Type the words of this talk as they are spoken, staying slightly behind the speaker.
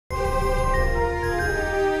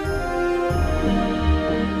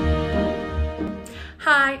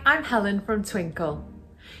Hi, I'm Helen from Twinkl.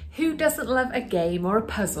 Who doesn't love a game or a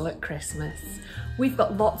puzzle at Christmas? We've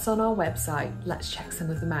got lots on our website. Let's check some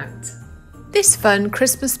of them out. This fun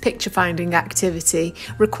Christmas picture finding activity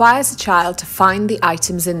requires a child to find the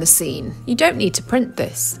items in the scene. You don't need to print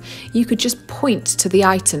this. You could just point to the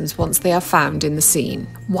items once they are found in the scene.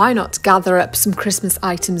 Why not gather up some Christmas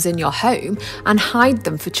items in your home and hide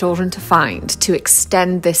them for children to find to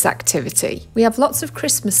extend this activity? We have lots of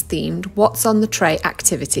Christmas themed What's on the Tray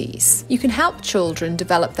activities. You can help children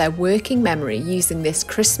develop their working memory using this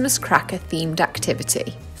Christmas cracker themed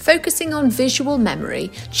activity. Focusing on visual memory,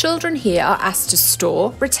 children here are asked to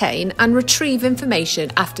store, retain and retrieve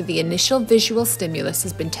information after the initial visual stimulus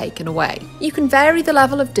has been taken away. You can vary the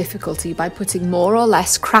level of difficulty by putting more or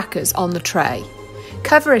less crackers on the tray.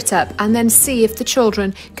 Cover it up and then see if the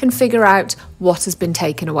children can figure out what has been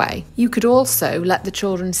taken away. You could also let the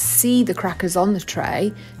children see the crackers on the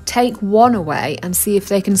tray, take one away and see if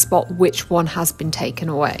they can spot which one has been taken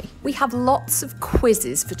away. We have lots of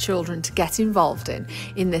quizzes for children to get involved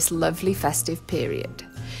in this lovely festive period.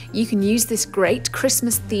 You can use this great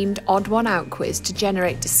Christmas themed Odd One Out quiz to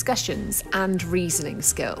generate discussions and reasoning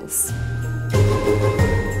skills.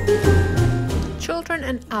 Children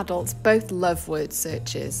and adults both love word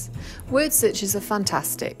searches. Word searches are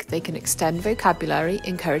fantastic. They can extend vocabulary,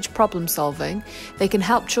 encourage problem solving. They can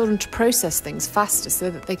help children to process things faster so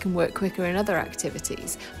that they can work quicker in other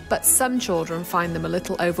activities. But some children find them a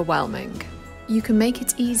little overwhelming. You can make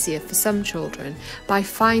it easier for some children by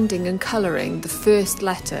finding and colouring the first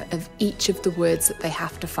letter of each of the words that they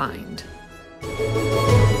have to find.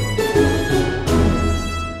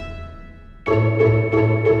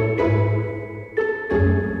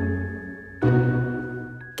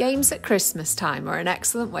 Games at Christmas time are an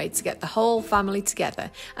excellent way to get the whole family together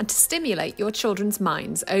and to stimulate your children's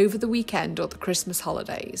minds over the weekend or the Christmas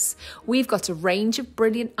holidays. We've got a range of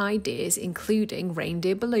brilliant ideas, including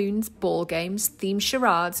reindeer balloons, ball games, themed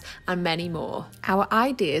charades, and many more. Our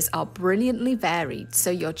ideas are brilliantly varied, so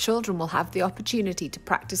your children will have the opportunity to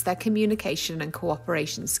practice their communication and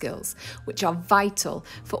cooperation skills, which are vital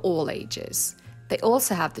for all ages. They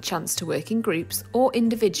also have the chance to work in groups or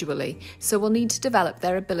individually, so will need to develop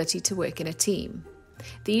their ability to work in a team.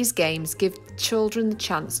 These games give children the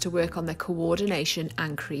chance to work on their coordination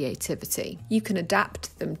and creativity. You can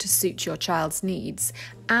adapt them to suit your child's needs,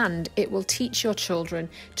 and it will teach your children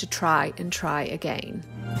to try and try again.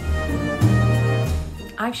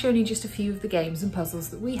 I've shown you just a few of the games and puzzles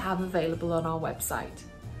that we have available on our website.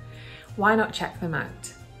 Why not check them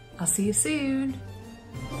out? I'll see you soon.